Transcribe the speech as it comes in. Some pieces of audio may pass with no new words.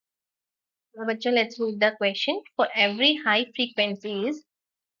बच्चों, let's read the question. For every high frequencies,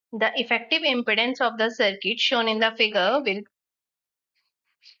 the effective impedance of the circuit shown in the figure will.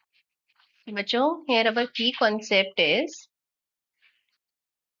 बच्चों, here our key concept is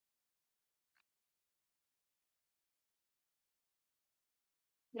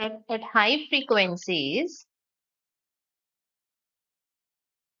that at high frequencies,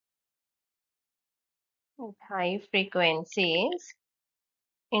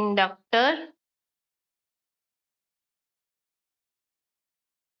 inductor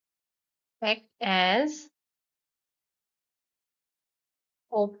act as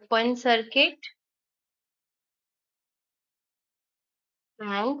open circuit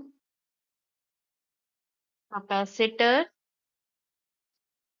and capacitor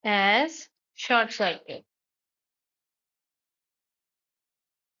as short circuit.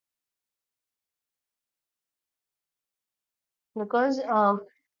 Because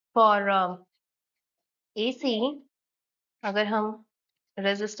for AC, अगर हम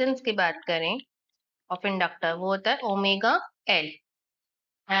resistance की बात करें of inductor, वो होता है omega L.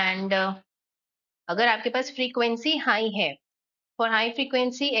 And अगर आपके पास फ्रीक्वेंसी हाई है, for high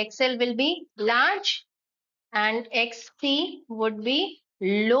frequency XL will be large and एक्ससी would be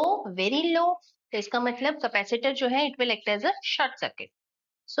low, very low. तो इसका मतलब कैपेसिटर जो है it will act as a short circuit.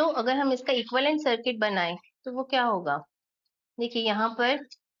 सो अगर हम इसका इक्विवेलेंट सर्किट बनाएं तो वो क्या होगा? देखिए यहाँ पर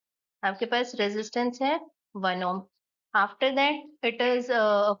आपके पास रेजिस्टेंस है 1 ओम। After that it is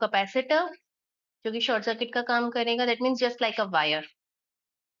capacitor जो कि शॉर्ट सर्किट का काम करेगा, that means just like a wire.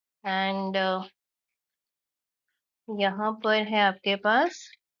 And यहाँ पर है आपके पास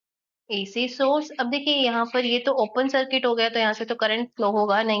एसी सोर्स। अब देखिए यहाँ पर ये तो ओपन सर्किट हो गया, तो यहाँ से तो करंट फ्लो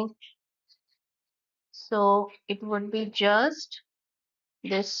होगा नहीं, so it would be just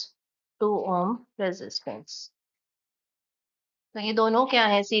this 2 ohm resistance. तो ये दोनों क्या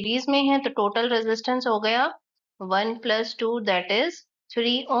है, सीरीज में है, तो टोटल रेजिस्टेंस हो गया 1 + 2 that is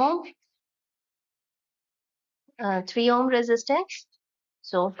 3 Om, 3 ohm resistance.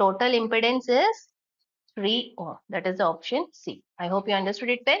 So total impedance is 3 ohm. That is the option C. I hope you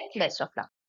understood it well. Best of luck.